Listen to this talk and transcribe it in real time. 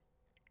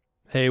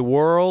Hey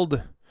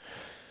world,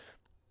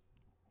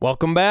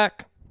 welcome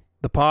back.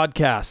 The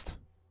podcast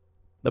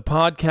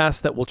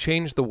that will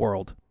change the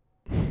world.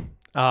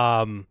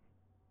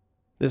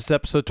 This is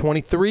episode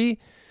 23.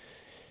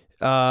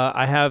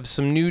 I have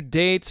some new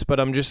dates, but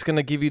I'm just going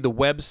to give you the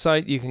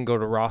website. You can go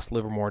to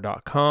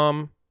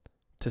rosslivermore.com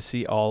to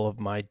see all of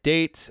my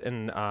dates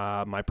and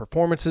my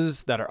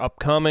performances that are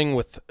upcoming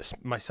with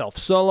myself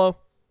solo,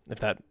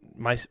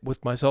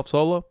 with myself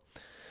solo,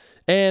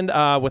 and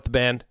with the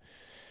band.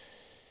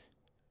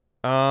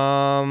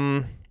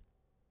 So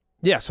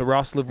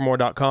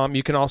rosslivermore.com.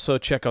 You can also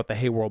check out the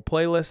Hey World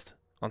playlist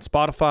on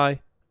Spotify.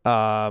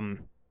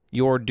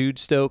 Your Dude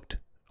Stoked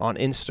on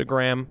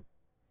Instagram.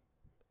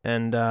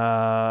 And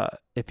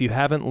if you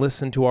haven't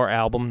listened to our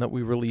album that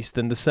we released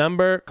in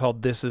December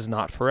called This Is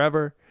Not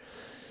Forever,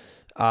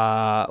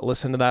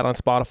 listen to that on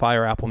Spotify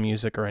or Apple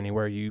Music or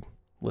anywhere you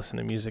listen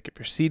to music. If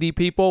you're CD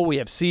people, we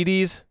have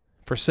CDs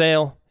for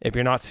sale. If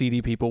you're not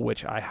CD people,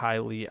 which I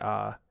highly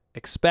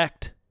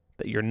expect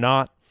that you're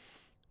not,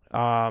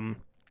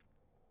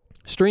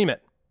 stream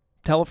it.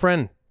 Tell a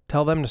friend.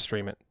 Tell them to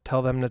stream it.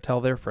 Tell them to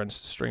tell their friends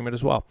to stream it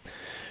as well.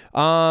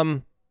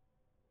 And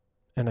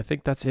I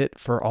think that's it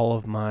for all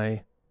of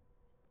my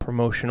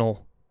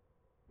promotional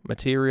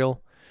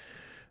material.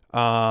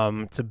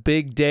 It's a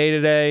big day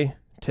today.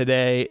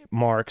 Today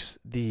marks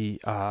the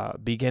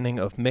beginning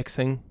of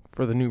mixing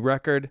for the new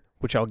record,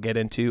 which I'll get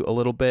into a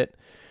little bit.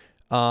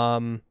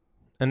 And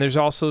there's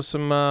also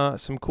some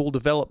cool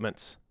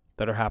developments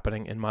that are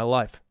happening in my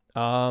life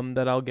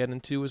that I'll get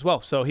into as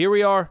well. So here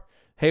we are,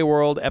 Hey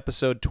World,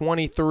 episode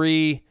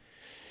 23.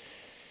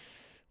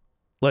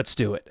 Let's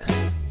do it.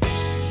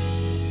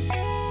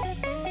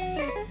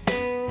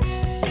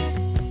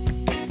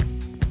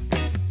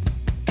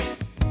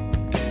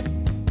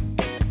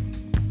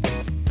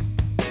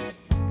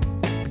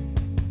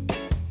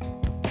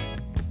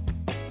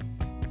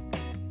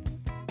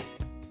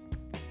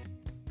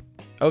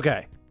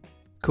 Okay,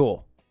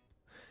 cool.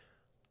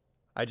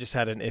 I just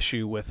had an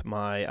issue with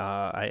my,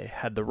 I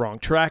had the wrong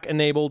track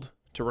enabled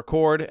to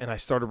record, and I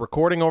started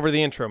recording over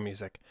the intro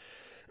music.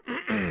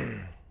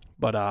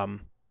 But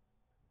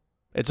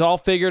it's all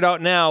figured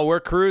out now. We're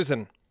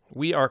cruising.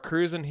 We are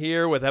cruising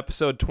here with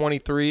episode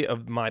 23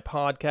 of my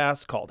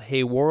podcast called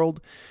Hey World.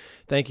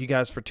 Thank you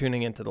guys for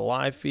tuning into the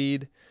live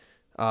feed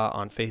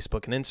on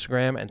Facebook and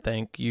Instagram, and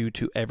thank you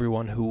to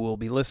everyone who will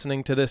be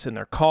listening to this in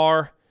their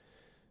car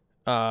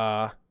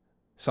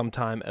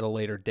sometime at a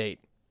later date.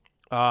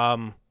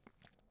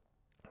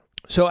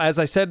 So as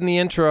I said in the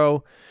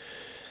intro,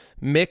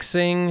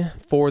 mixing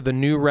for the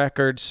new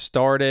record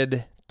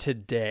started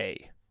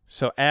today.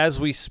 So as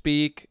we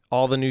speak,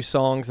 all the new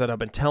songs that I've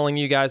been telling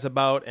you guys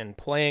about and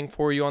playing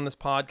for you on this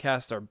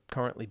podcast are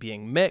currently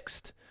being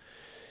mixed.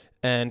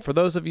 And for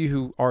those of you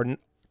who are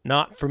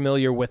not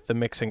familiar with the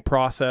mixing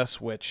process,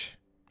 which,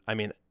 I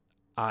mean,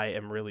 I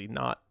am really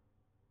not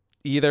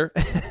either,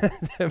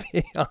 to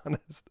be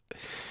honest.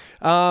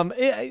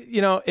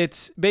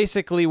 It's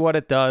basically what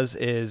it does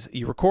is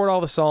you record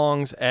all the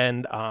songs,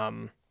 and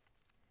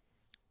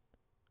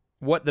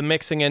what the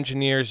mixing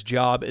engineer's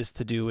job is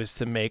to do is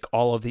to make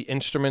all of the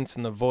instruments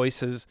and the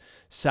voices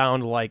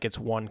sound like it's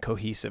one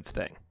cohesive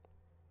thing.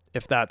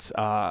 If that's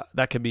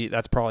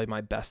that's probably my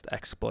best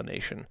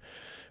explanation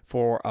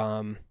for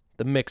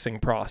the mixing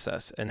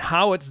process. And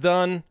how it's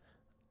done,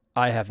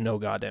 I have no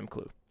goddamn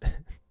clue.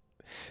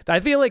 I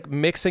feel like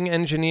mixing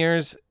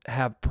engineers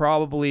have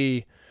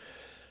probably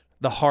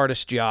the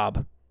hardest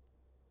job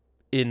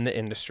in the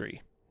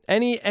industry.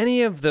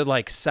 Any of the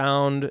like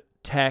sound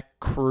tech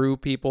crew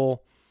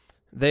people,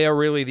 they are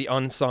really the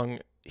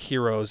unsung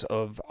heroes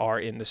of our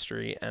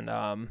industry,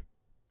 and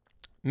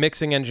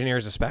mixing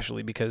engineers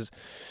especially, because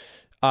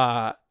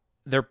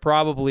they're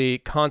probably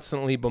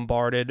constantly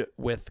bombarded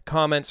with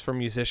comments from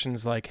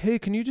musicians like, hey,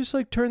 can you just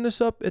like turn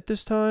this up at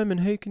this time? And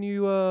hey, can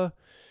you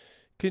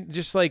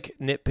just like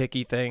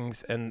nitpicky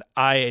things. And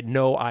I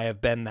know I have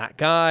been that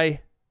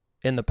guy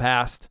in the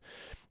past.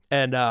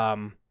 And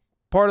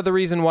part of the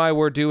reason why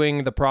we're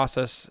doing the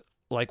process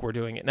like we're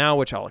doing it now,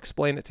 which I'll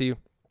explain it to you,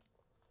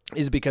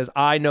 is because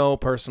I know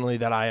personally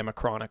that I am a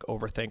chronic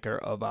overthinker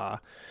of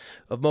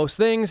most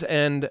things,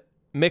 and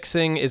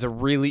mixing is a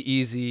really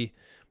easy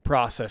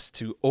process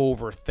to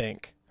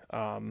overthink.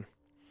 That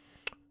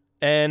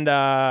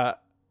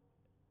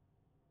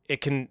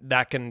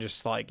can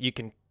just like, you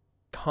can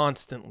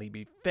constantly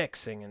be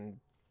fixing and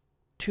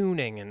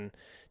tuning and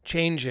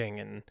changing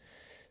and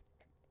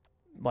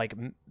like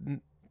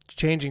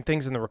changing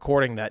things in the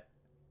recording that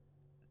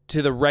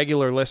to the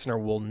regular listener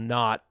will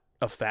not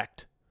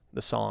affect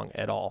the song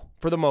at all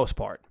for the most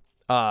part.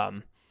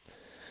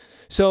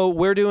 So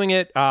we're doing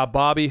it.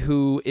 Bobby,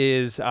 who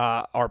is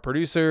our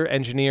producer,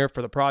 engineer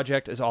for the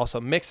project, is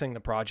also mixing the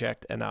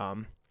project. And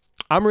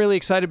I'm really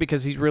excited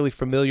because he's really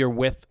familiar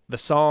with the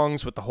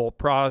songs, with the whole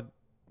project,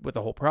 with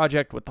the whole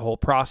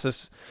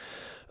process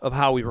of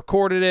how we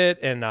recorded it.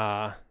 And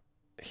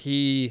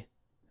he,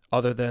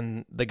 other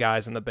than the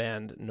guys in the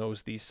band,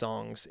 knows these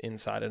songs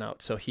inside and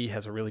out. So he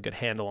has a really good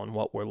handle on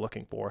what we're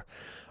looking for.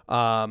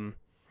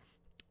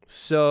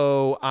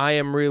 So I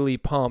am really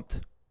pumped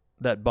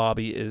that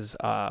Bobby is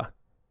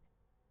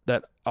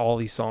that all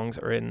these songs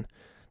are in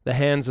the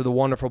hands of the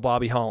wonderful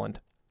Bobby Holland.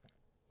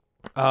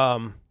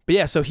 But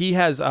yeah, so he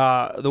has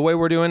the way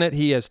we're doing it,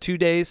 he has 2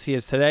 days. He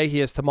has today, he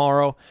has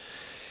tomorrow.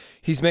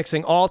 He's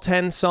mixing all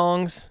 10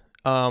 songs.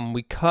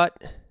 We cut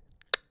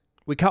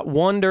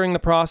one during the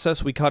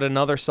process. We cut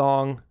another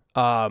song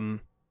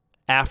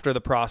after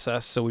the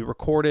process. So we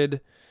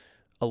recorded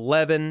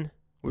 11.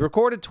 We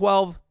recorded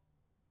 12,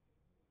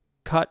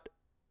 cut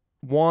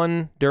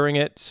one during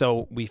it.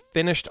 So we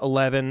finished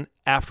 11.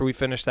 After we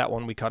finished that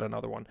one, we cut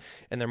another one.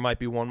 And there might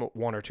be one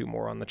or two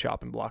more on the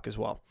chopping block as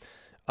well.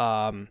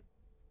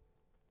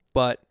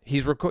 But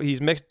he's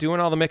doing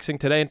all the mixing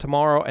today and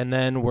tomorrow, and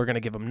then we're going to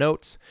give him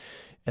notes,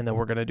 and then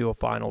we're going to do a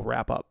final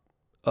wrap-up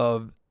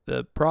of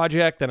the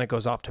project. Then it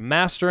goes off to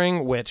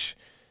mastering, which,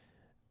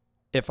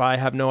 if I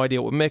have no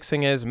idea what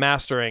mixing is,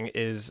 mastering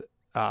is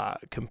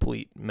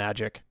complete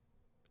magic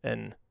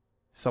and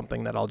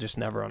something that I'll just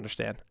never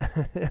understand.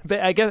 But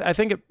I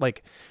think it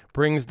like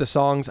brings the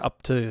songs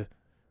up to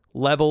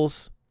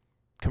levels,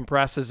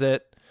 compresses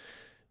it,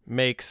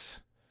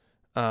 makes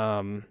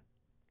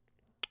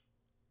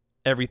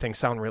everything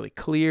sound really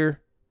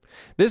clear.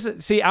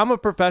 I'm a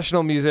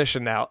professional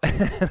musician now,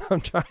 and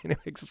I'm trying to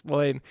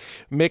explain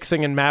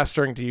mixing and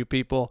mastering to you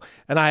people,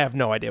 and I have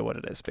no idea what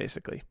it is,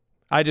 basically.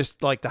 I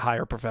just like to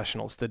hire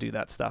professionals to do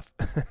that stuff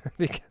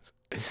because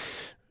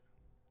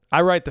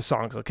I write the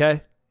songs,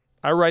 okay?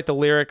 I write the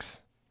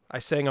lyrics, I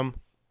sing them,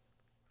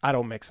 I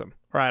don't mix them,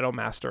 or I don't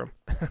master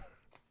them.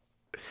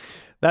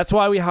 That's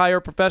why we hire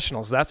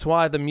professionals. That's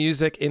why the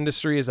music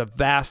industry is a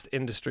vast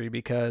industry,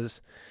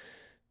 because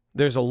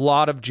there's a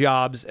lot of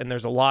jobs and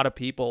there's a lot of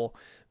people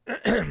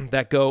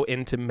that go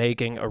into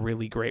making a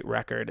really great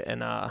record.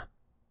 And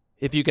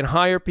if you can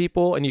hire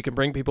people and you can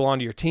bring people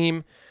onto your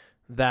team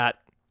that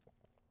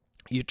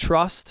you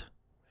trust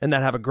and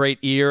that have a great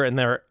ear and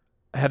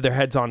have their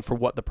heads on for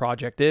what the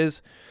project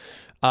is,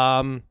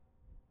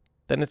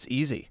 then it's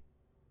easy.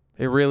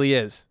 It really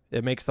is.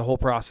 It makes the whole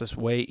process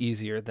way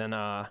easier than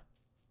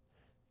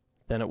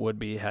it would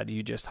be had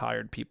you just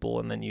hired people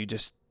and then you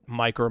just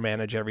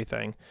micromanage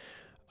everything.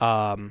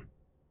 Stefan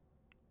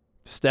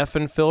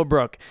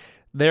Philbrook,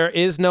 there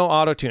is no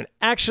auto-tune.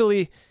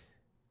 Actually,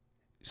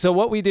 so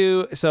what we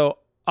do, so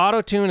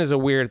auto-tune is a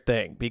weird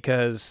thing,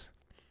 because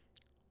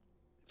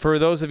for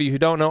those of you who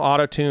don't know,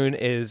 auto-tune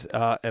is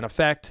an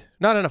effect.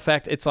 Not an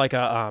effect, it's like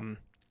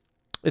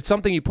it's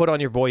something you put on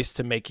your voice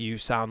to make you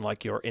sound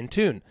like you're in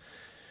tune.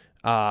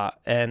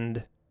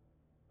 And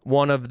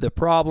one of the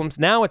problems,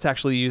 now it's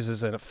actually used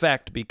as an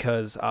effect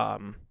because I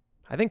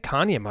think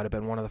Kanye might have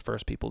been one of the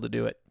first people to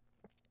do it.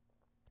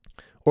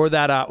 Or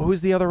that,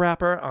 who's the other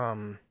rapper?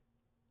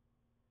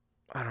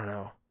 I don't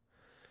know.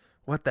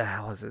 What the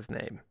hell is his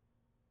name?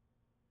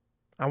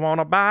 I want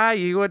to buy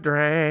you a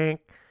drink.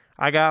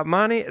 I got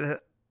money.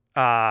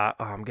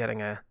 I'm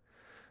getting a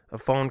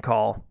phone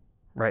call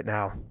right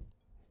now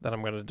that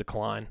I'm going to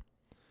decline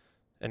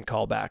and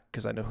call back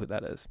because I know who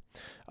that is,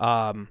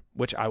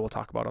 which I will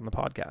talk about on the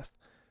podcast.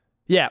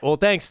 Yeah, well,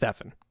 thanks,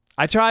 Stefan.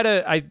 I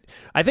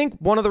think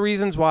one of the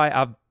reasons why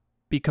I've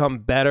become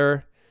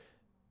better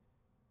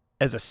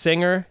as a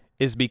singer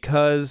is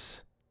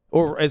because,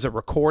 or as a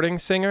recording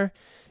singer,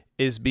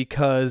 is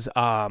because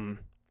I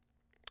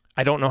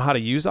don't know how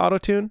to use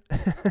autotune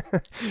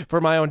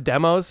for my own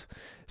demos.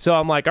 So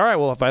I'm like, all right,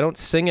 well, if I don't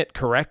sing it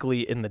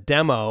correctly in the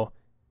demo,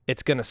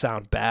 it's going to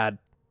sound bad.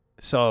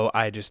 So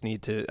I just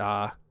need to,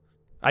 I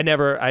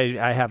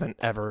haven't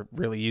ever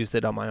really used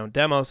it on my own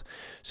demos.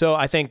 So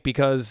I think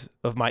because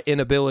of my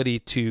inability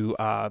to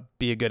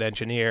be a good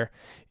engineer,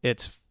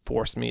 it's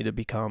forced me to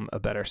become a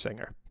better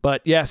singer.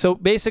 But yeah, so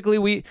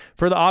basically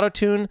for the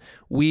auto-tune,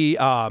 we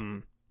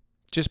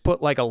just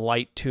put like a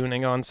light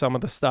tuning on some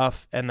of the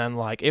stuff. And then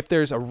like if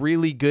there's a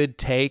really good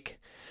take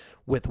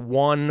with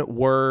one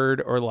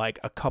word or like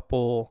a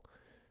couple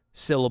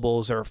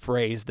syllables or a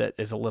phrase that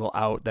is a little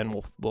out, then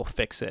we'll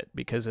fix it,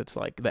 because it's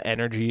like the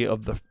energy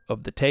of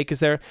the take is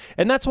there.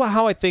 And that's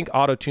how I think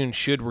auto-tune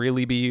should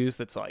really be used.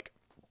 It's like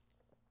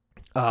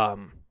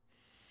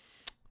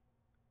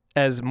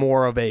as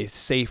more of a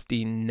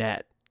safety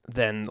net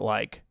than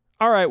like,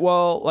 all right,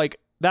 well,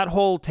 like that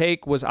whole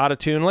take was out of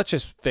tune. Let's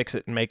just fix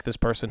it and make this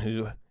person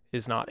who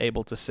is not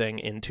able to sing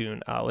in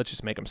tune, let's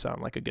just make them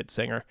sound like a good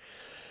singer.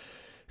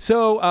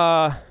 So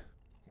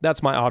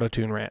that's my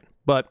auto-tune rant.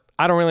 But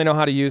I don't really know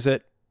how to use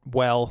it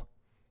well.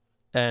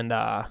 And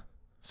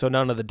so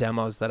none of the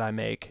demos that I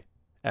make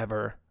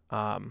ever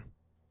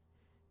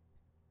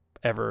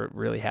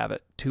really have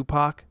it.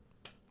 Tupac?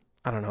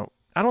 I don't know.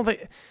 I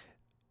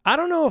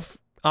don't know if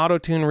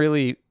auto-tune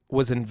really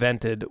was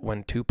invented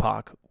when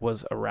Tupac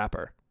was a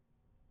rapper.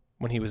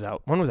 When he was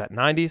out. When was that?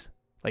 90s?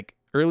 Like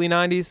early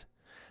 90s?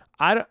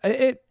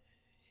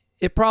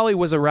 It probably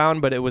was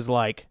around, but it was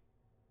like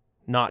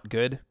not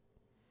good.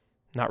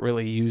 Not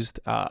really used.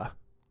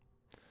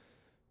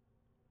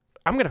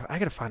 I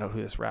gotta find out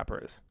who this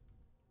rapper is.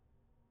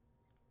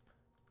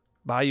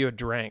 Buy you a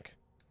drink.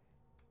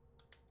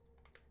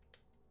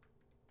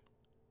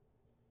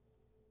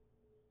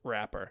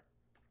 rapper.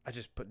 I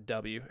just put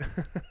W.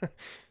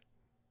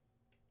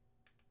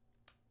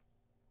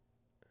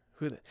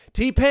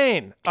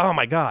 T-Pain. Oh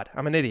my God,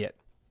 I'm an idiot.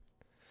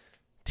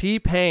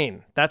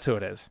 T-Pain. That's who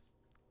it is.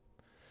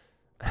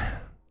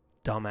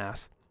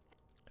 Dumbass.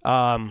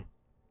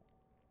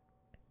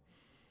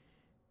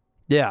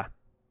 Yeah.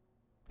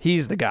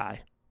 He's the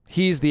guy.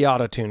 He's the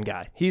auto-tune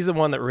guy. He's the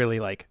one that really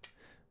like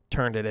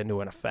turned it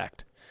into an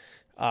effect.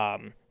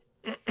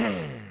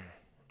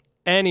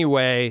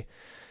 Anyway,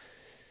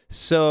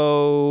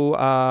 so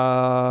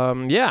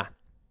yeah.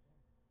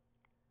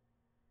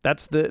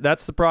 That's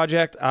the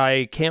project.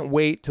 I can't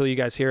wait till you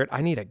guys hear it.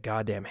 I need a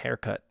goddamn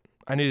haircut.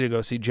 I need to go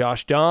see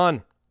Josh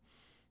Don.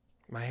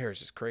 My hair is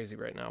just crazy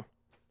right now.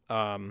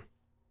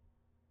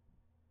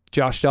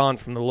 Josh Don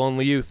from The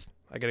Lonely Youth.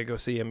 I got to go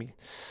see him. He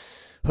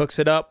hooks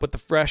it up with the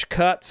fresh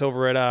cuts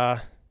over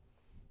at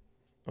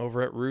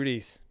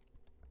Rudy's.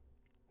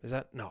 Is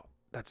that? No,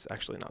 that's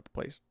actually not the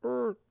place.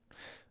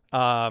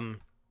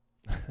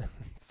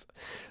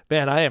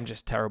 Man, I am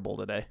just terrible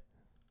today.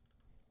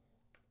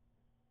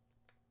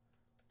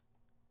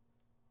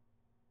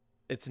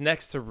 It's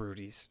next to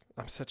Rudy's.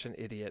 I'm such an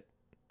idiot.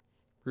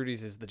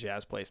 Rudy's is the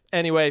jazz place.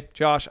 Anyway,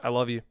 Josh, I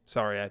love you.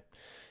 Sorry, I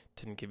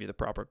didn't give you the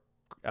proper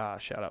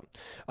shout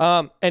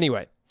out.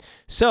 Anyway,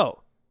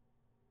 so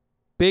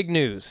big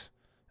news.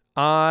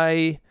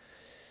 I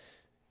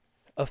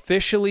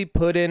officially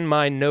put in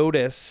my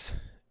notice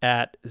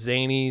at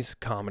Zany's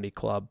Comedy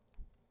Club.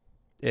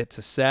 It's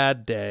a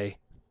sad day.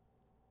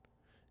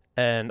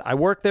 And I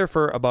worked there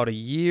for about a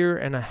year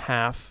and a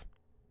half.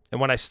 And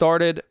when I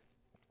started,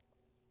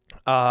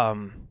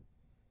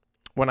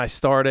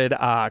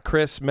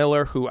 Chris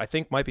Miller, who I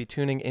think might be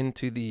tuning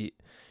into the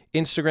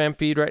Instagram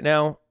feed right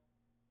now,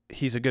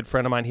 he's a good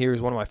friend of mine here.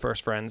 He's one of my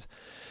first friends.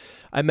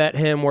 I met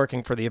him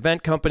working for the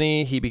event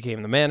company. He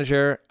became the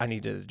manager. I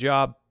needed a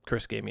job.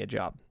 Chris gave me a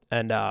job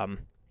and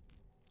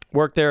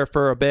worked there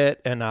for a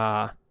bit. And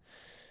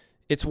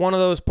it's one of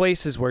those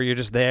places where you're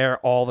just there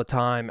all the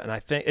time. And I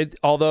think,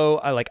 although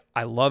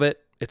I love it,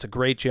 it's a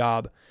great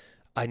job.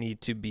 I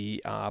need to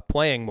be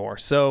playing more.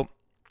 So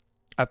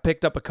I've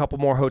picked up a couple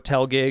more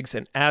hotel gigs,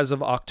 and as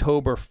of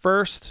October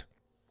 1st,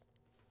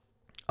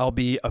 I'll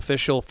be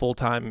official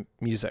full-time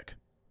music,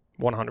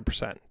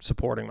 100%,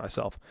 supporting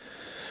myself,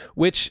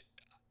 which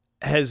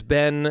has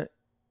been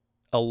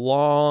a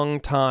long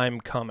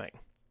time coming.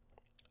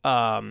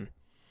 And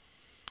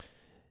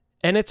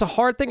it's a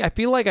hard thing. I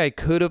feel like I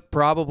could have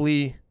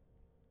probably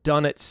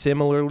done it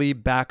similarly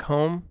back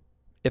home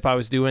if I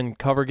was doing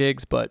cover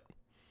gigs, but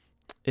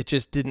it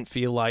just didn't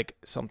feel like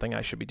something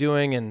I should be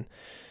doing. And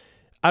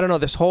I don't know,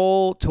 this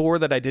whole tour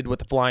that I did with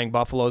the Flying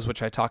Buffaloes,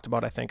 which I talked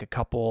about, I think a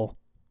couple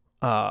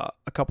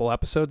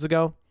episodes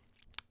ago,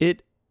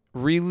 it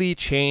really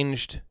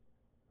changed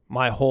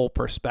my whole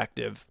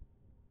perspective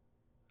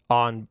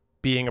on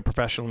being a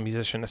professional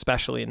musician,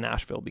 especially in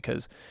Nashville,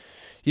 because,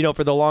 you know,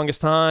 for the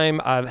longest time,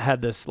 I've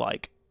had this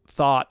like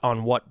thought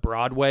on what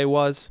Broadway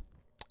was.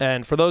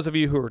 And for those of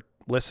you who are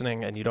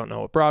listening and you don't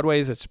know what Broadway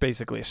is, it's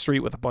basically a street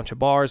with a bunch of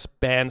bars,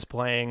 bands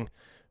playing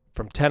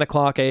from 10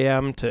 o'clock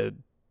a.m. to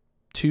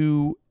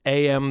 2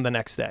 a.m. the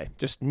next day,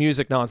 just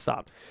music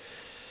nonstop.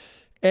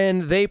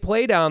 And they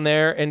play down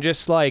there and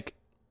just like,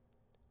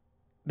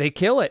 they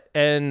kill it.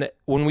 And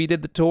when we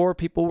did the tour,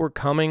 people were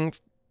coming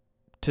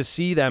to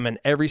see them in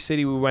every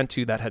city we went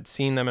to that had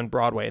seen them in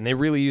Broadway. And they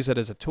really use it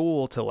as a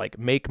tool to like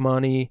make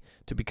money,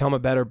 to become a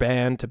better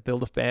band, to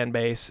build a fan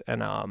base.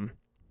 And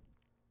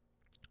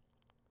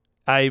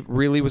I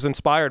really was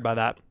inspired by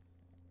that.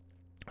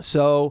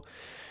 So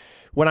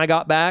when I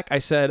got back, I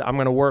said, I'm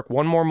going to work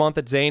one more month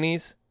at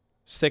Zany's,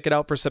 stick it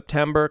out for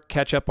September,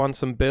 catch up on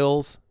some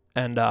bills,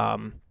 and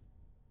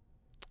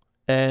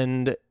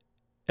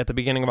at the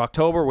beginning of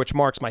October, which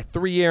marks my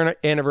 3-year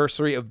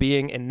anniversary of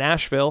being in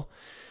Nashville,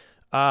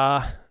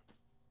 I'm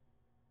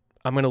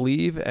going to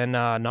leave and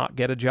not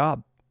get a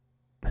job,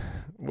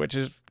 which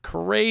is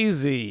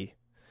crazy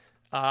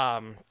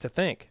to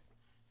think.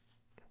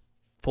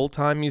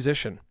 Full-time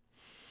musician.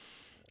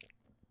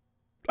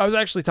 I was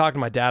actually talking to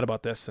my dad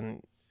about this,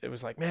 and it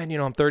was like, man, you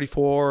know, I'm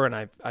 34,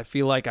 and I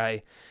feel like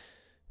I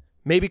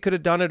maybe could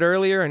have done it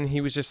earlier. And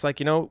he was just like,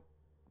 you know,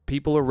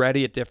 people are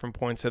ready at different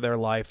points of their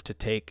life to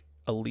take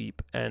a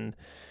leap. And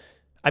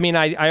I mean,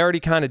 I already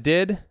kind of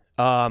did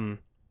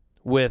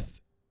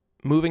with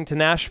moving to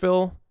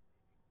Nashville,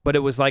 but it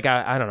was like,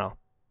 I don't know.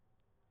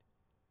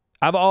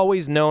 I've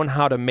always known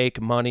how to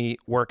make money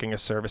working a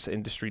service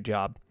industry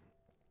job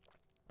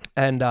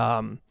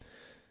and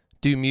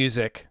do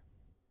music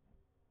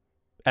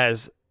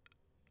as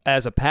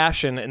a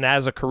passion and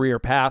as a career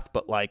path,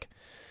 but like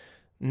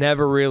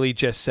never really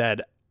just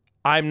said,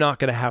 I'm not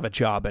going to have a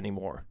job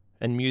anymore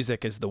and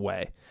music is the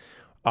way.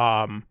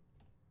 But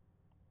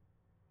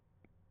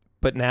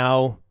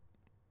now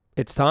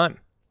it's time.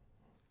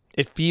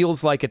 It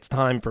feels like it's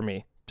time for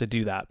me to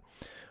do that.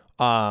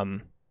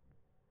 And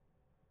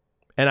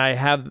I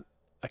have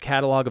a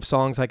catalog of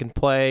songs I can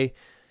play.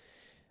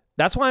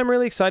 That's why I'm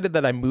really excited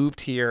that I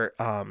moved here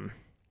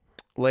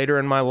later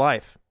in my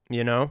life,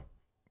 you know,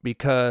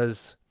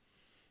 because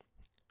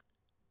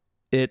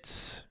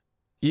it's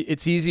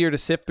easier to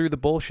sift through the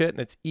bullshit, and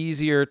it's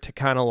easier to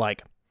kind of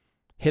like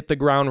hit the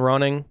ground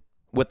running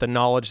with the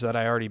knowledge that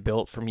I already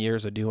built from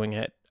years of doing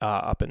it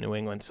up in New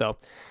England. So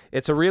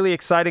it's a really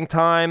exciting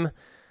time.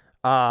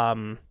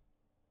 It'll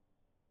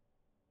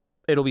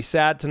be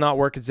sad to not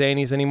work at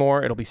Zanies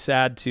anymore. It'll be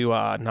sad to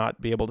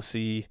not be able to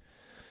see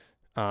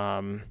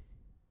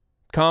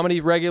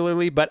comedy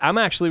regularly, but I'm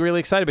actually really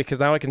excited because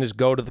now I can just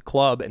go to the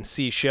club and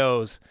see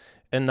shows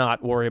and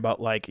not worry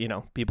about, like, you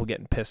know, people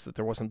getting pissed that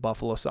there wasn't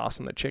buffalo sauce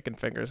in their chicken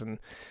fingers and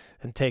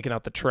taking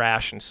out the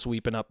trash and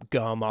sweeping up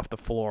gum off the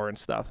floor and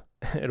stuff.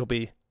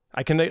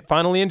 I can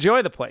finally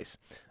enjoy the place.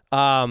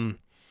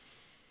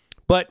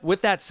 But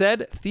with that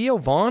said, Theo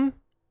Von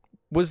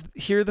was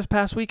here this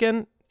past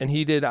weekend, and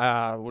he did,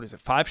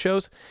 5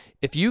 shows?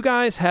 If you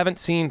guys haven't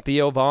seen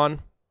Theo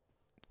Von,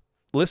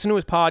 listen to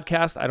his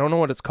podcast. I don't know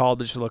what it's called,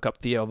 but just look up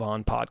Theo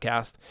Von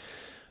podcast.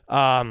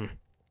 I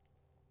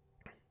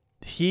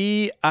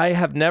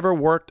have never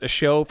worked a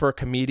show for a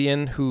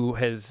comedian who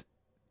has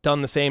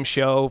done the same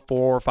show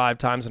 4 or 5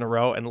 times in a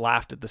row and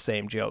laughed at the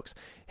same jokes.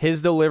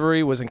 His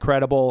delivery was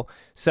incredible.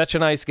 Such a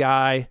nice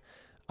guy.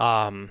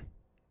 Don't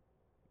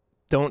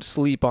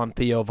sleep on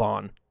Theo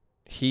Von.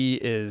 He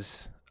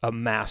is a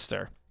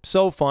master.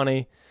 So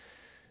funny.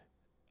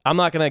 I'm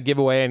not going to give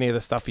away any of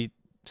the stuff he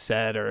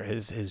said or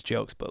his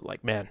jokes, but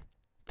like, man,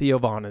 Theo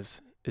Von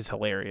is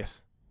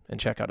hilarious, and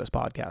check out his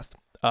podcast.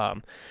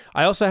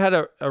 I also had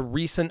a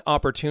recent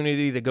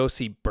opportunity to go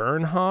see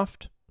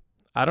Bernhoft.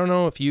 I don't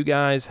know if you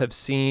guys have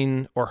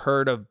seen or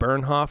heard of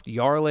Bernhoft,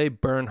 Jarle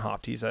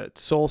Bernhoft. He's a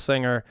soul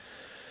singer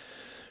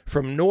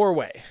from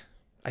Norway.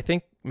 I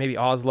think maybe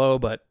Oslo,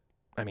 but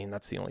I mean,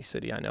 that's the only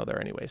city I know there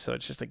anyway, so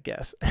it's just a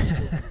guess.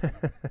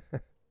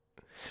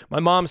 My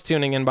mom's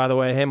tuning in, by the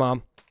way. Hey,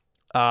 Mom.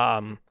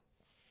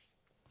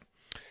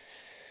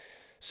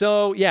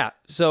 So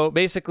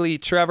basically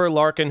Trevor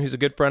Larkin, who's a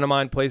good friend of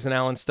mine, plays in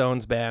Alan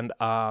Stone's band,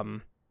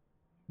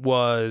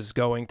 was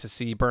going to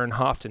see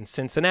Bernhoft in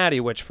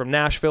Cincinnati, which from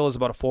Nashville is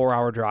about a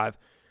 4-hour drive.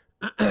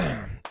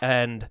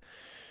 And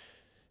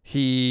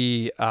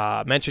he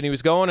mentioned he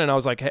was going, and I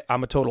was like, hey,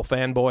 I'm a total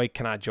fanboy.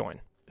 Can I join?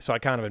 So I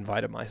kind of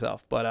invited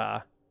myself.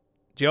 But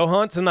Joe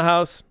Hunt's in the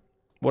house.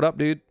 What up,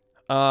 dude?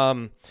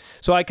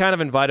 So I kind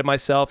of invited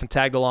myself and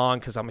tagged along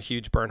because I'm a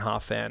huge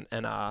Bernhoft fan.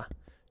 And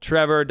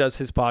Trevor does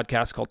his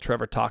podcast called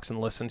Trevor Talks and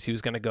Listens. He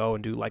was going to go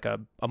and do like a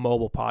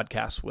mobile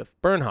podcast with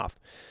Bernhoft.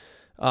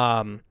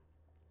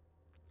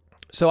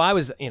 So I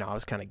was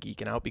kind of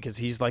geeking out because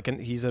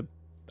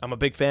I'm a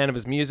big fan of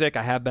his music.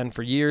 I have been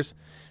for years.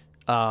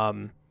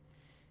 So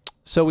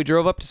we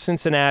drove up to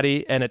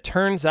Cincinnati, and it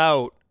turns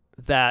out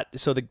that,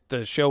 so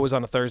the show was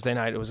on a Thursday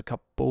night. It was a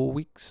couple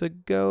weeks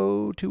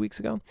ago, 2 weeks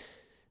ago.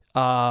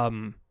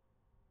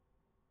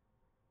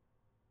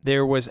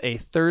 There was a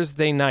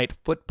Thursday night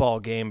football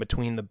game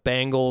between the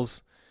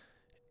Bengals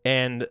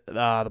and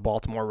the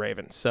Baltimore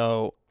Ravens.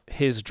 So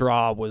his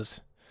draw was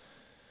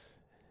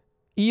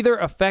either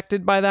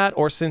affected by that,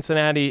 or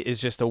Cincinnati is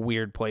just a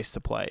weird place to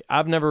play.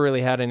 I've never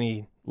really had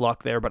any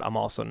luck there, but I'm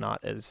also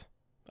not a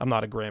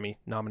Grammy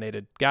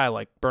nominated guy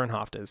like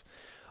Bernhoft is.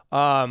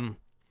 But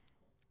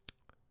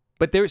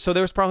there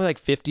was probably like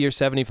 50 or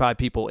 75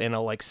 people in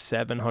a like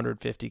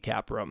 750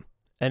 cap room.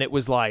 And it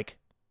was like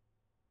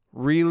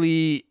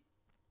really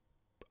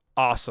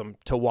awesome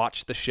to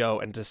watch the show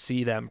and to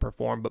see them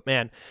perform. But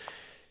man,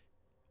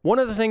 one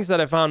of the things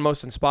that I found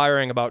most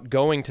inspiring about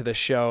going to this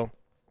show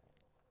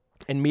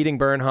and meeting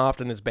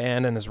Bernhoft and his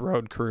band and his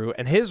road crew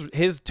and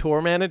his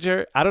tour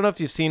manager, I don't know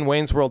if you've seen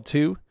Wayne's World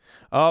 2.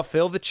 Oh,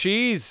 Phil the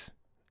Cheese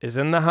is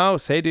in the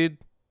house. Hey, dude.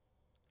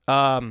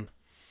 I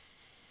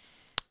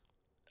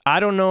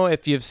don't know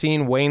if you've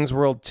seen Wayne's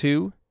World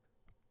 2,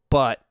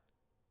 but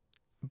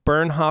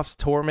Bernhoft's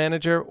tour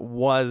manager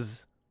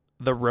was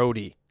the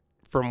roadie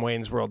from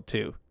Wayne's World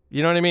 2.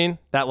 You know what I mean?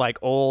 That like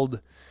old,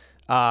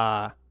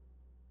 the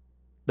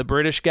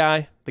British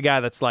guy, the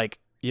guy that's like,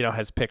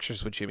 has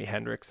pictures with Jimi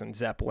Hendrix and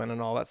Zeppelin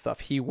and all that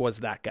stuff. He was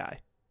that guy,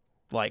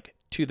 like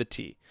to the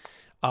T.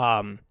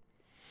 But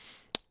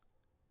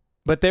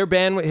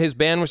his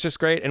band was just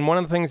great. And one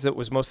of the things that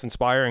was most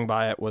inspiring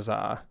by it was,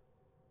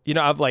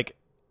 I've like,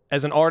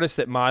 as an artist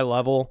at my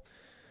level,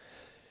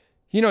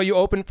 you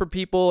open for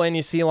people and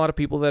you see a lot of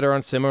people that are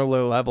on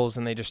similar levels,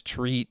 and they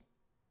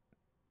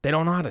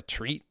don't know how to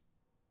treat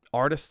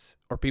artists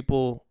or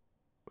people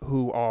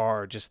who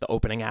are just the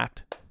opening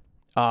act.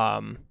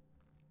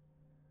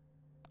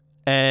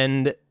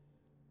 And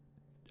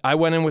I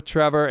went in with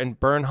Trevor, and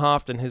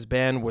Bernhoft and his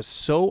band was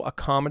so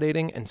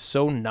accommodating and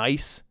so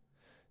nice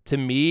to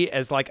me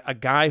as like a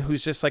guy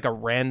who's just like a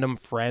random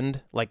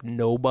friend, like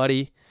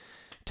nobody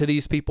to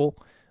these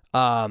people.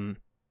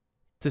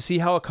 To see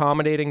how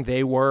accommodating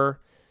they were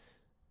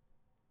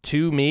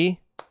to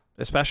me,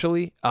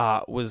 especially,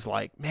 was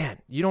like,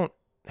 man, you don't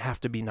have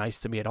to be nice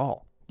to me at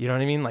all. You know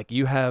what I mean? Like,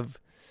 you have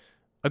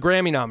a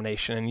Grammy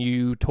nomination and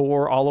you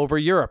tour all over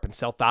Europe and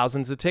sell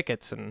thousands of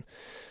tickets, and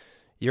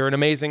you're an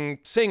amazing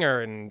singer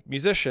and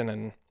musician,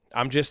 and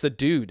I'm just a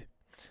dude.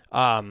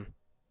 But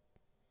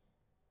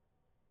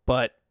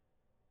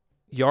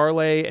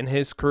Yarley and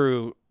his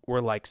crew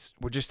were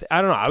just,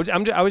 I don't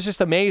know. I was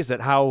just amazed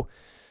at how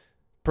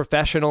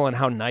professional and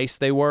how nice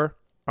they were,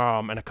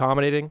 and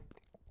accommodating,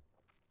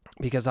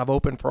 because I've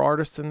opened for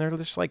artists and they're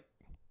just like,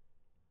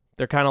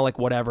 they're kind of like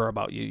whatever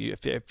about you.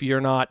 If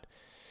you're not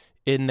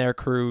in their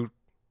crew,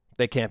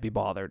 they can't be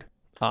bothered.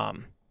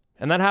 And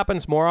that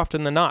happens more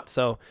often than not.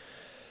 So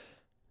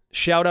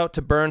shout out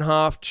to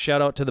Bernhoft,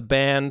 shout out to the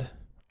band,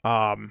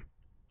 and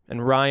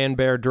Ryan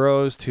Bear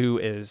Drost, who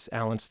is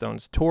Alan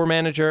Stone's tour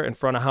manager in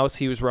front of house.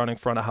 He was running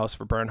front of house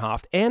for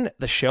Bernhoft, and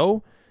the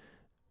show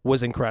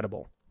was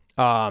incredible.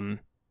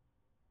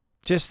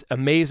 Just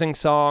amazing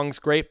songs,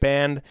 great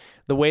band.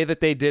 The way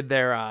that they did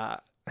their,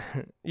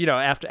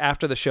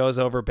 after the show's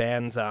over,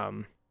 bands,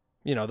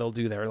 they'll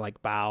do their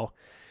like bow,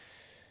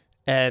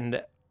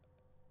 and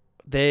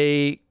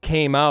they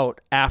came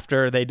out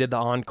after they did the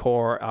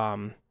encore,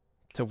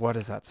 to what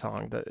is that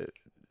song?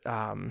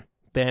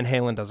 Van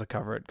Halen does a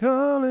cover. It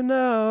calling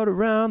out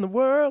around the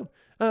world.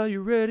 Are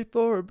you ready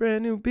for a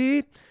brand new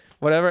beat?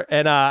 Whatever.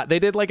 And they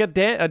did like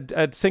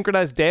a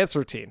synchronized dance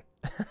routine.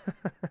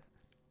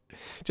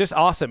 Just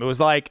awesome. It was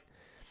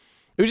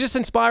just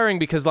inspiring,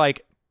 because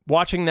like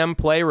watching them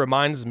play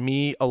reminds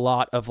me a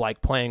lot of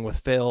like playing with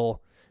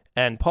Phil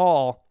and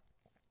Paul,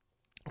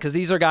 because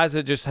these are guys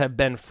that just have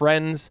been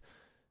friends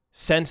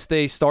since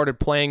they started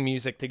playing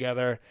music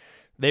together.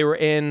 They were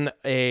in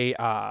a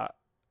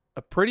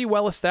pretty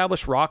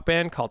well-established rock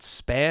band called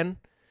Span,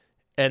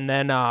 and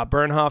then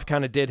Bernhoft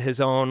kind of did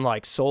his own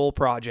like soul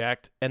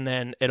project, and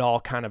then it all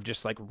kind of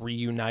just like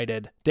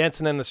reunited.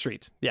 Dancing in the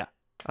Streets. Yeah,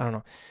 I don't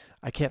know.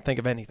 I can't think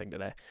of anything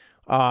today.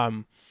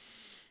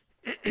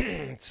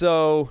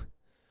 So,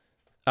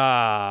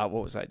 what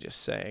was I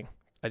just saying?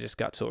 I just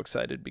got so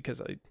excited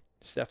because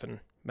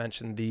Stefan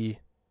mentioned the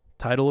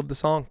title of the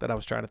song that I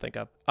was trying to think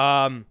of.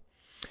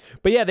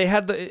 But yeah, they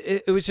had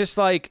it was just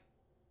like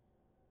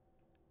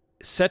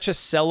such a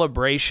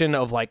celebration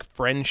of like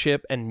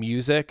friendship and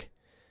music.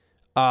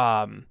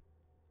 And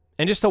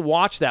just to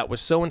watch that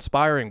was so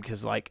inspiring,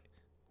 because like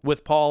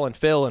with Paul and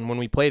Phil, and when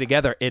we play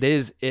together,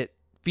 it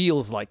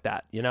feels like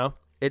that,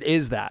 it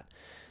is that.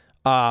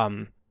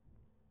 And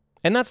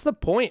that's the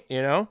point,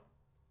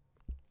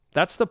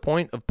 that's the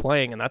point of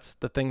playing. And that's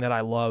the thing that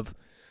I love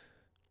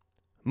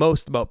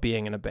most about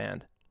being in a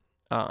band.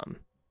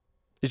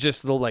 It's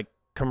just the like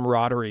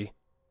camaraderie,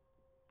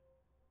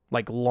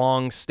 like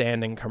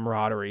long-standing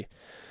camaraderie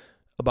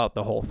about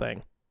the whole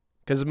thing.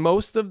 Because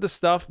most of the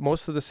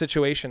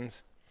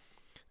situations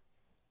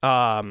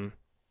that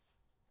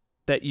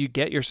you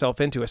get yourself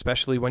into,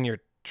 especially when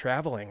you're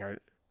traveling, are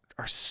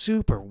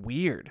super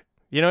weird.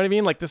 You know what I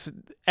mean? Like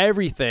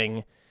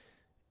everything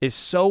is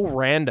so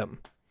random.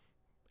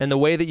 And the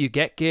way that you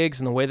get gigs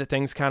and the way that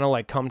things kind of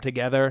like come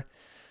together,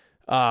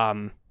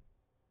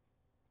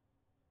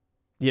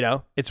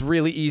 it's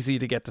really easy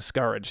to get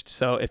discouraged.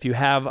 So if you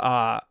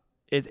have,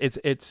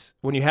 it's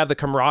when you have the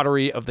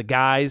camaraderie of the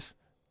guys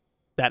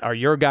that are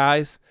your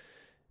guys,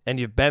 and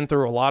you've been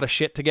through a lot of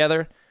shit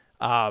together,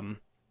 the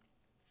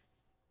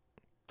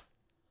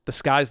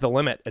sky's the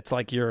limit. It's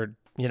like you're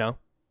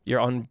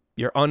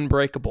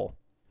unbreakable.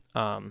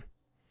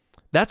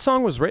 That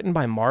song was written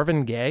by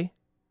Marvin Gaye.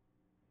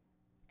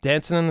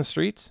 Dancing in the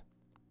Streets.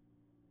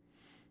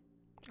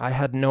 I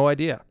had no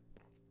idea.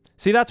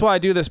 See, that's why I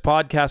do this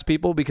podcast,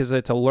 people, because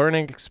it's a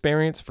learning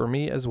experience for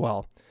me as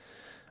well.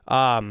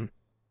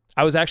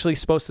 I was actually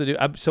supposed to do,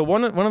 so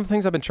one of the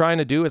things I've been trying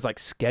to do is like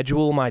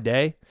schedule my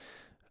day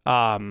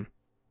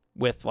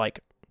with like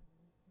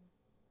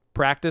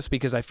practice,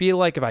 because I feel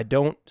like if I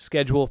don't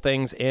schedule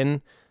things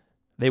in,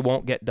 they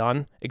won't get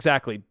done.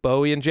 Exactly.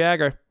 Bowie and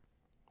Jagger,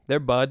 they're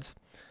buds.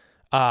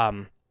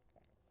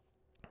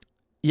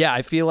 Yeah,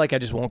 I feel like I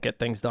just won't get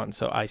things done.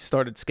 So I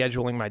started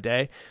scheduling my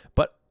day,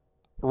 but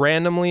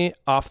randomly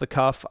off the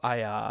cuff,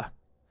 I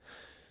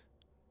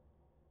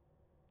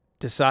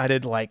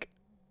decided like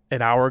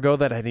an hour ago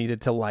that I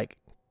needed to like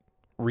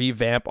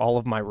revamp all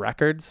of my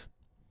records.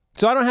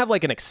 So I don't have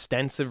like an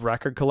extensive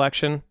record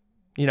collection.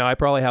 I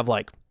probably have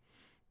like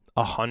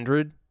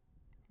 100,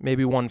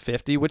 maybe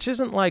 150, which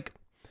isn't like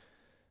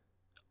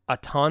a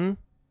ton,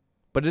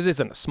 but it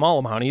isn't a small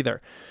amount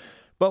either.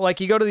 But like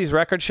you go to these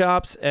record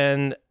shops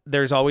and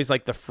there's always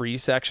like the free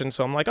section.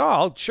 So I'm like,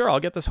 oh, I'll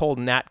get this whole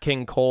Nat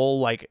King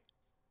Cole like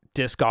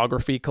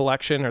discography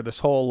collection, or this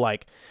whole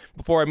like,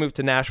 before I moved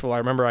to Nashville, I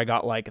remember I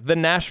got like the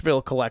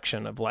Nashville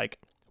collection of like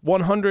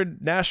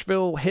 100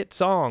 Nashville hit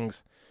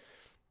songs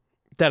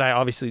that I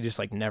obviously just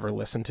like never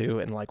listened to,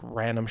 and like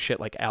random shit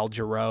like Al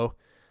Jarreau,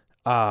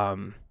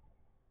 and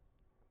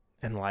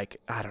like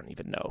I don't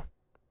even know,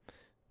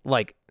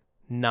 like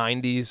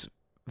 90s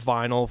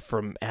vinyl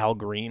from Al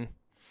Green,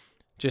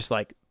 just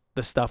like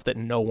the stuff that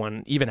no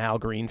one, even Al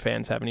Green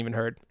fans, haven't even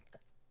heard.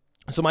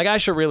 So I'm like, I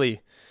should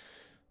really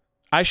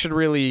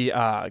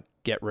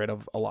get rid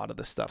of a lot of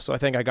this stuff. So I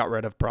think I got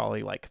rid of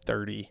probably like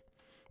 30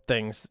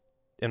 things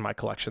in my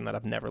collection that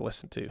I've never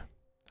listened to.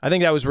 I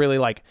think that was really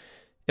like,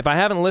 if I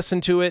haven't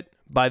listened to it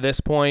by this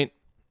point,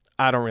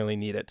 I don't really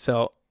need it.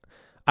 So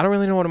I don't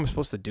really know what I'm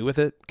supposed to do with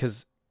it,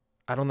 because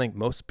I don't think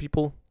most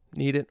people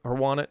need it or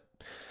want it.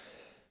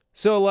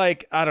 So,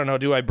 like, I don't know,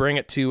 do I bring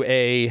it to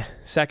a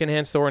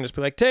secondhand store and just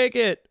be like, take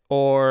it?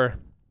 Or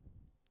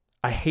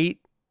I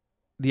hate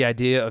the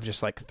idea of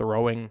just, like,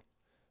 throwing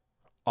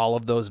all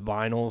of those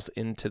vinyls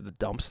into the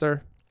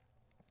dumpster.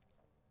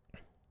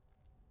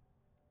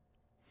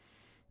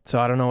 So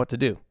I don't know what to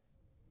do.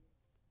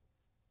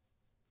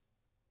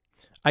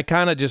 I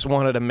kind of just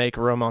wanted to make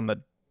room on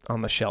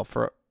the shelf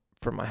for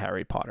my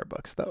Harry Potter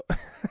books, though.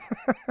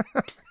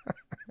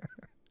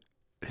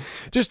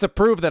 Just to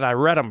prove that I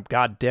read them,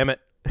 god damn it.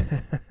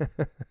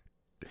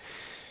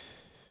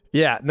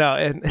 Yeah, no,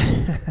 and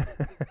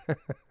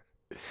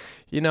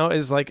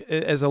is like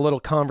as a little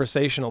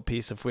conversational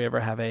piece if we ever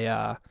have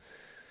a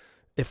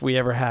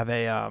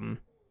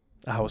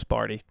house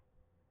party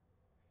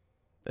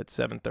at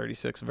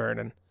 736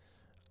 Vernon.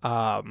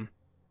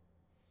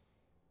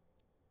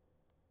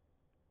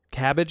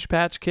 Cabbage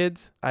Patch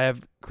Kids.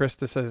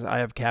 Krista says I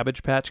have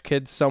Cabbage Patch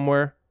Kids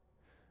somewhere.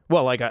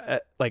 Well, like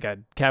a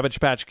Cabbage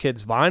Patch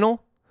Kids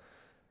vinyl.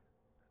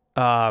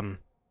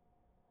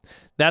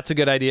 That's a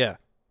good idea.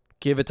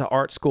 Give it to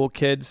art school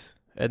kids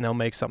and they'll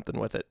make something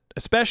with it.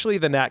 Especially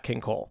the Nat King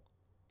Cole.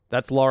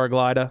 That's Laura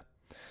Glida.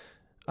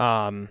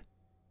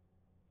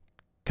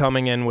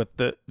 Coming in with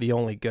the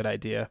only good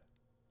idea.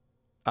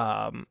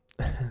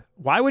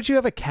 Why would you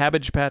have a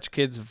Cabbage Patch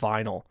Kids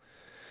vinyl?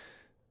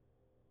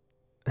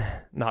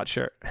 Not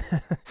sure.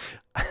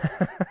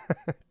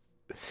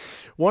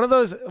 One of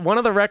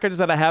the records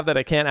that I have that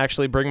I can't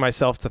actually bring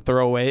myself to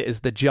throw away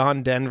is the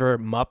John Denver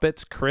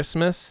Muppets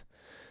Christmas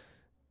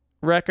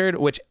record,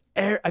 which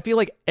I feel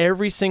like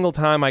every single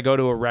time I go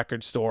to a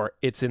record store,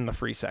 it's in the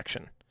free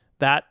section.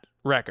 That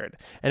record.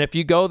 And if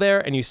you go there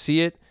and you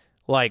see it,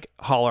 like,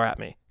 holler at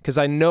me. Because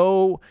I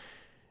know,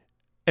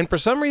 and for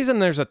some reason,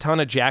 there's a ton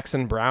of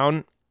Jackson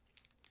Browne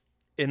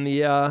in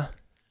the,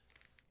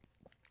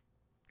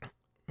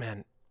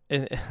 man,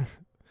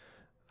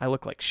 I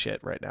look like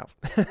shit right now.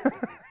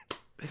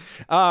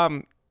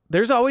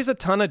 There's always a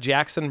ton of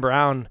Jackson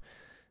Browne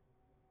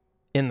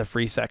in the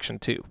free section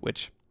too,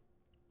 which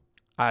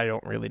I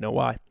don't really know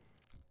why,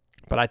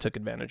 but I took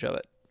advantage of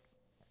it.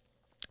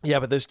 Yeah,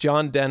 but this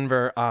John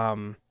Denver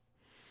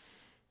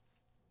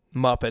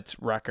Muppets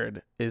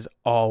record is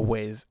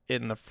always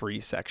in the free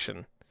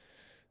section.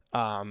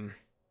 There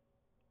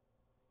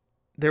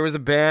was a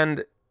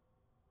band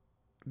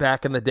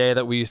back in the day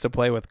that we used to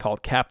play with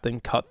called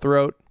Captain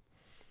Cutthroat,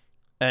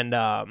 and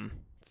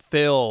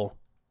Phil,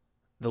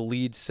 the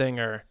lead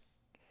singer,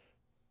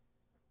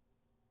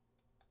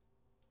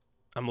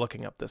 I'm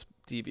looking up this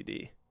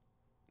DVD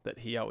that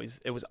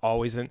it was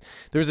always in.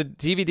 There was a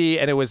DVD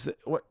and it was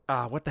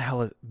what the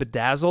hell is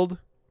Bedazzled?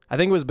 I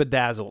think it was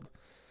Bedazzled.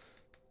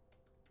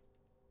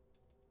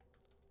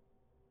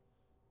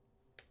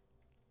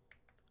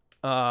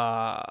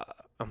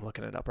 I'm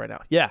looking it up right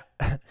now. Yeah.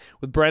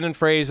 With Brendan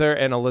Fraser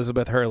and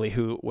Elizabeth Hurley,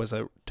 who was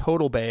a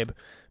total babe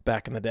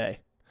back in the day.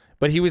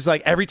 But he was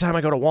like, every time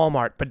I go to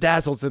Walmart,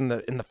 Bedazzled's in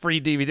the free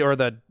DVD or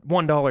the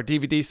 $1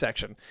 DVD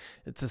section.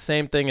 It's the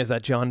same thing as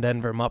that John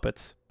Denver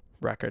Muppets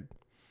record.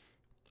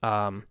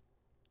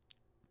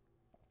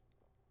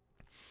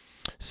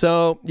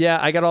 So yeah,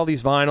 I got all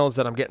these vinyls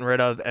that I'm getting rid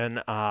of,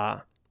 and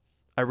I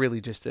really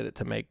just did it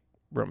to make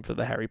room for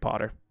the Harry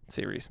Potter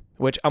series,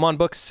 which I'm on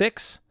book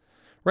 6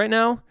 right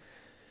now.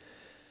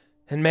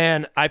 And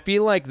man, I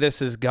feel like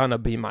this is gonna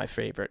be my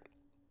favorite.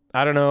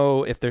 I don't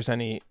know if there's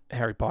any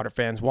Harry Potter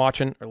fans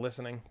watching or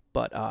listening,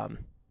 but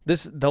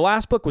the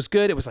last book was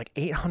good. It was like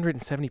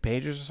 870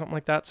 pages or something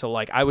like that. So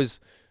like it was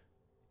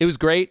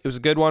great. It was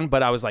a good one,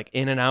 but I was like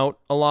in and out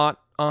a lot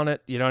on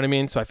it. You know what I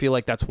mean? So I feel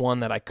like that's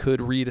one that I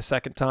could read a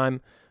second time,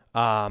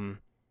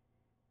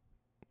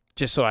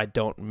 just so I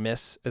don't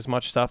miss as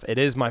much stuff. It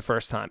is my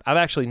first time. I've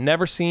actually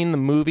never seen the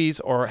movies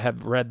or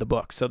have read the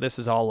book, so this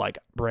is all like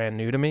brand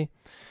new to me.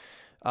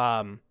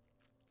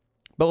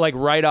 But like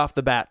right off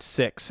the bat,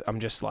 6, I'm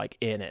just like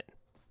in it.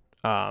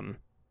 'Cause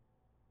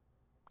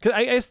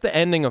I guess the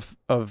ending of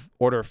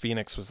Order of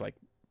Phoenix was like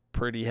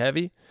pretty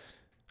heavy,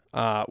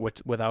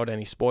 without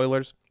any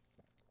spoilers.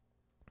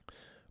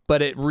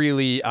 But it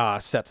really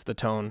sets the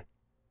tone.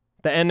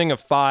 The ending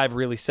of 5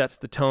 really sets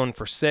the tone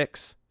for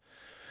 6.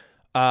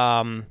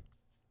 Yes,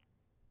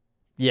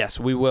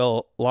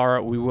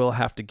 Laura, we will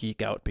have to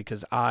geek out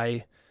because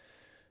I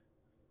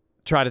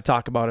try to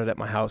talk about it at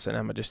my house and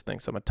Emma just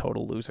thinks I'm a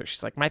total loser.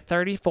 She's like, my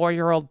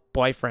 34-year-old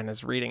boyfriend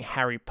is reading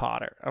Harry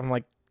Potter. I'm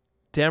like,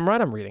 damn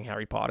right I'm reading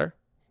Harry Potter.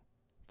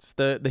 It's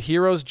the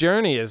hero's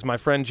journey, as my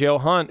friend Joe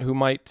Hunt, who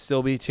might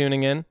still be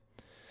tuning in.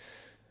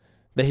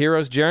 The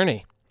hero's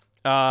journey.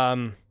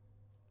 It's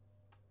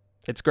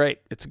great.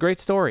 It's a great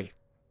story.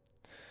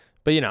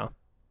 But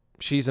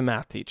she's a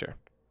math teacher.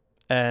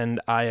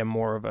 And I am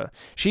more of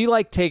she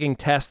liked taking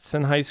tests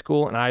in high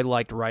school and I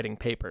liked writing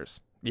papers.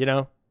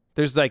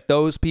 There's like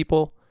those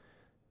people.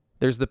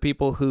 There's the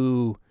people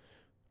who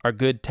are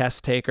good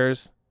test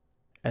takers.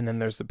 And then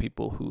there's the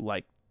people who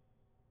like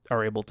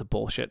are able to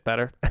bullshit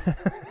better.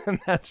 And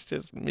that's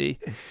just me.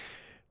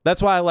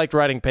 That's why I liked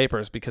writing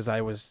papers, because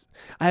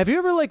have you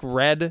ever like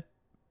read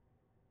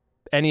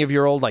any of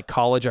your old like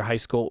college or high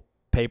school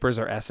papers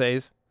or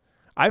essays?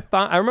 I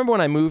remember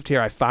when I moved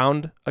here, I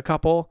found a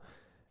couple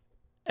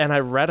and I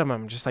read them.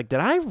 I'm just like, did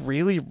I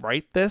really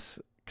write this?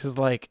 Because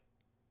like,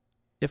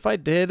 if I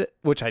did,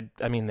 which I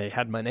mean, they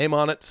had my name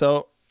on it,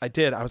 so I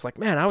did. I was like,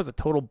 man, I was a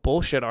total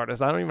bullshit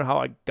artist. I don't even know how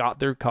I got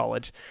through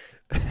college.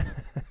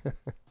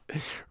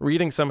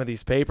 Reading some of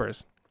these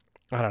papers.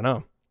 I don't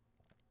know.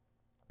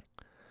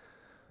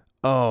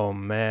 Oh,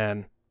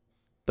 man.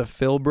 The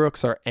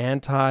Philbrooks are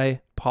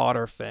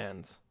anti-Potter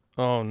fans.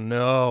 Oh,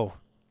 no.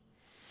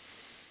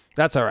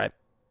 That's all right.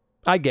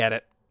 I get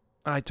it.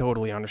 I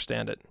totally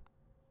understand it.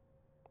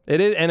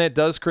 It is, and it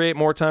does create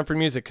more time for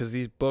music because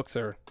these books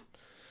are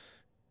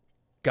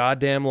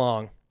goddamn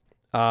long.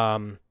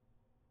 But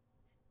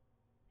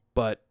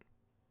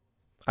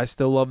I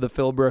still love the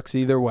Philbrooks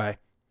either way.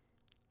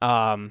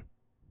 Trying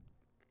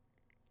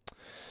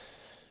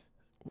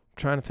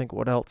to think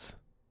what else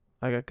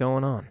I got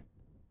going on.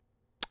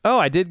 Oh,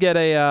 I did get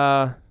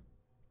a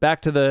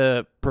back to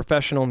the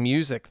professional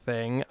music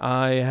thing.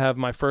 I have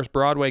my first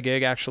Broadway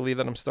gig actually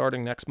that I'm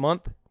starting next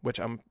month, which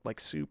I'm like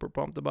super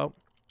pumped about.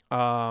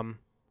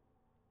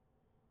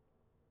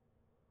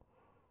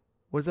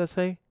 What does that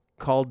say?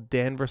 Called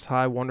Danvers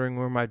High, wondering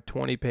where my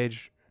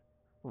 20-page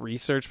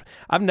research.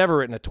 I've never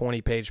written a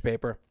 20-page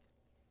paper.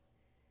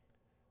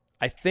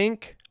 I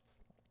think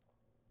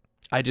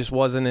I just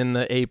wasn't in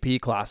the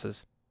AP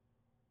classes.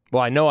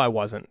 Well, I know I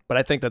wasn't, but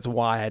I think that's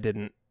why I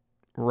didn't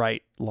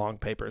write long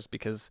papers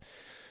because,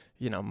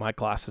 you know, my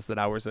classes that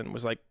I was in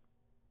was like,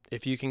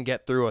 if you can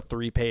get through a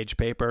 3-page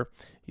paper,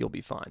 you'll be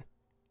fine.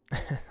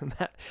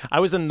 I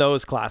was in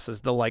those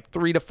classes, the like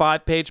 3 to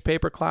 5 page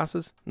paper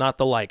classes, not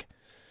the like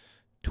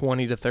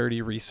 20 to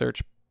 30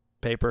 research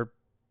paper,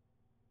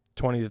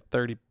 20 to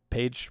 30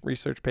 page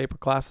research paper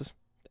classes,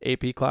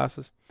 AP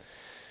classes.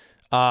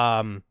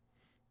 Yeah,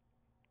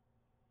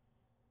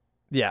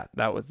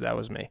 that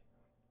was me.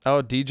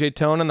 Oh, DJ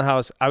Tone in the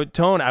house. I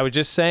was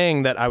just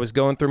saying that I was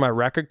going through my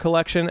record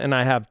collection and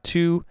I have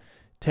 2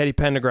 Teddy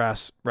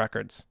Pendergrass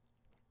records.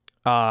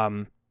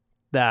 And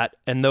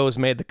those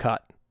made the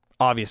cut.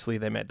 Obviously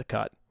they made the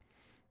cut.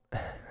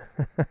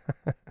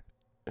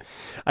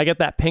 I get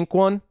that pink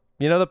one.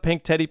 You know the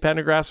pink Teddy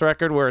Pendergrass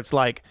record where it's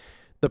like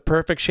the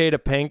perfect shade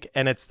of pink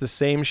and it's the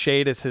same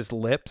shade as his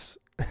lips?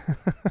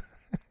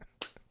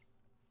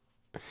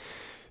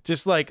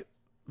 Just like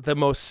the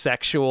most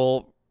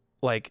sexual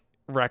like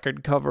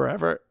record cover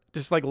ever,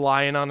 just like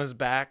lying on his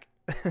back.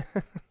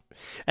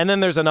 And then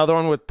there's another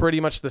one with pretty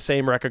much the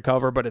same record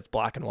cover, but it's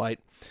black and white.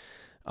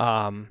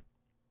 Oh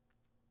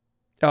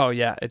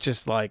yeah, it's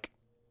just like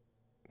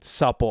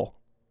supple.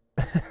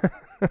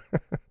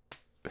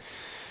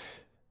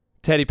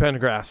 Teddy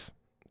Pendergrass,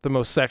 the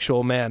most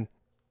sexual man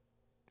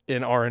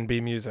in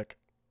R&B music.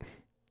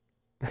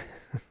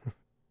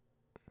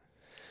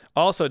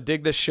 Also,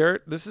 dig this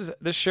shirt.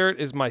 This shirt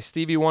is my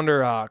Stevie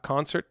Wonder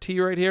concert tee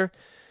right here.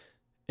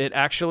 It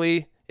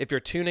actually, if you're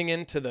tuning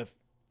into the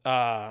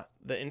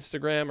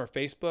Instagram or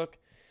Facebook,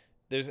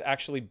 there's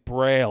actually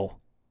Braille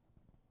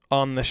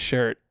on the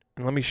shirt.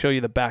 And let me show you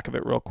the back of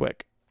it real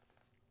quick.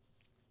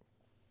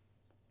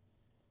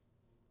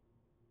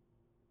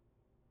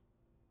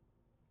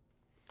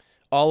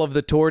 All of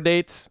the tour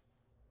dates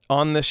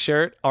on this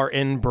shirt are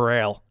in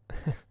Braille.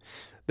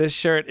 This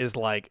shirt is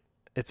like,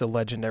 it's a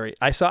legendary.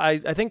 I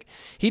think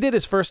he did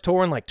his first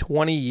tour in like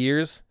 20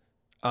 years.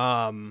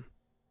 When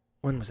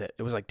was it?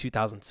 It was like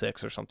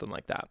 2006 or something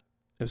like that.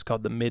 It was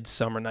called the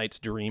Midsummer Night's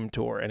Dream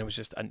Tour, and it was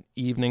just an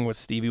evening with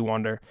Stevie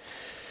Wonder.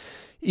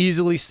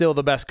 Easily still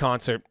the best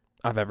concert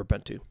I've ever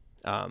been to.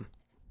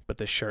 But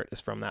this shirt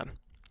is from that.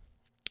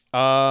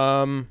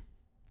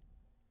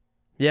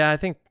 Yeah, I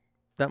think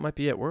that might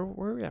be it. Where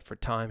are we at for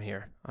time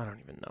here? I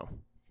don't even know.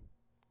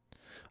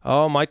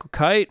 Oh, Michael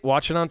Kite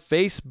watching on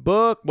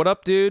Facebook. What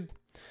up, dude?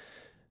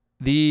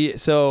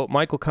 So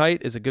Michael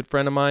Kite is a good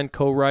friend of mine,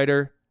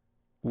 co-writer.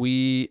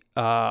 We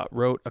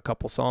wrote a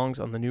couple songs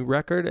on the new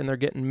record, and they're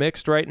getting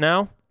mixed right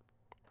now.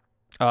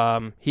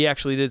 He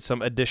actually did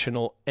some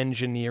additional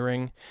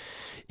engineering.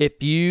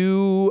 If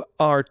you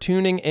are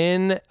tuning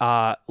in,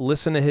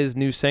 listen to his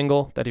new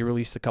single that he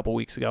released a couple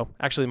weeks ago.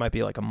 Actually, it might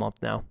be like a month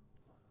now.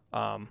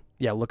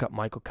 Yeah, look up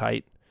Michael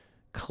Kite.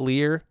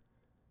 Clear.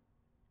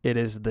 It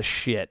is the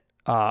shit.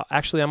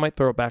 Actually, I might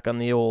throw it back on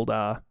the old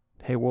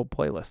Hey World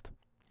playlist.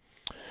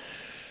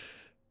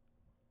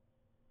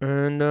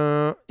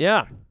 And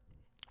yeah.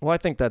 Well, I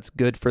think that's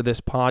good for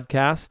this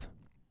podcast.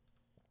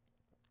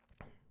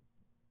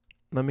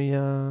 Let me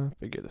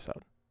figure this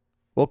out.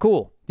 Well,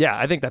 cool. Yeah,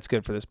 I think that's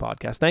good for this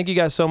podcast. Thank you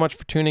guys so much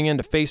for tuning in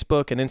to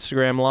Facebook and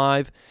Instagram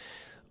Live.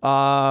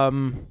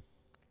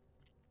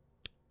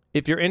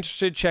 If you're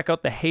interested, check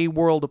out the Hey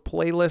World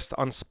playlist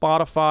on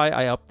Spotify.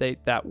 I update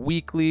that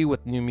weekly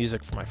with new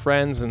music for my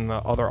friends and the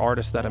other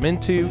artists that I'm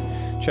into.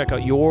 Check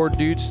out Your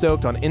Dude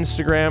Stoked on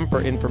Instagram for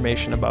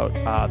information about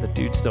the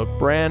Dude Stoked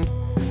brand.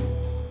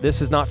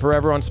 This is Not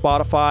Forever on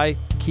Spotify.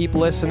 Keep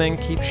listening,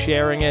 keep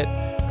sharing it.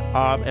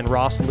 And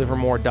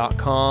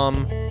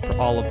rosslivermore.com for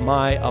all of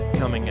my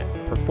upcoming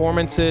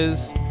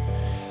performances.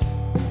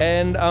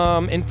 and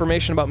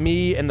information about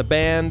me and the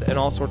band and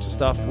all sorts of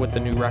stuff with the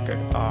new record.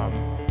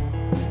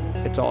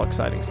 It's all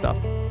exciting stuff.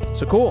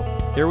 So cool.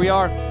 Here we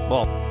are.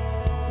 Well,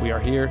 we are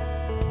here.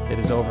 It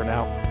is over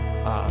now.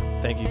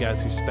 Thank you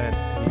guys who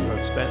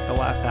have spent the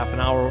last half an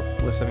hour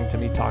listening to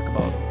me talk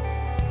about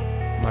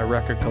my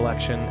record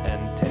collection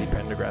and Teddy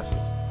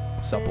Pendergrass's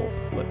supple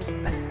lips.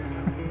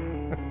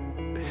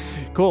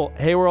 Cool.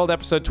 Hey World,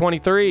 episode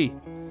 23.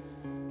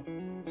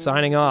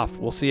 Signing off.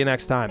 We'll see you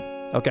next time.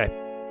 Okay.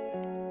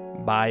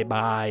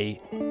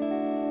 Bye-bye.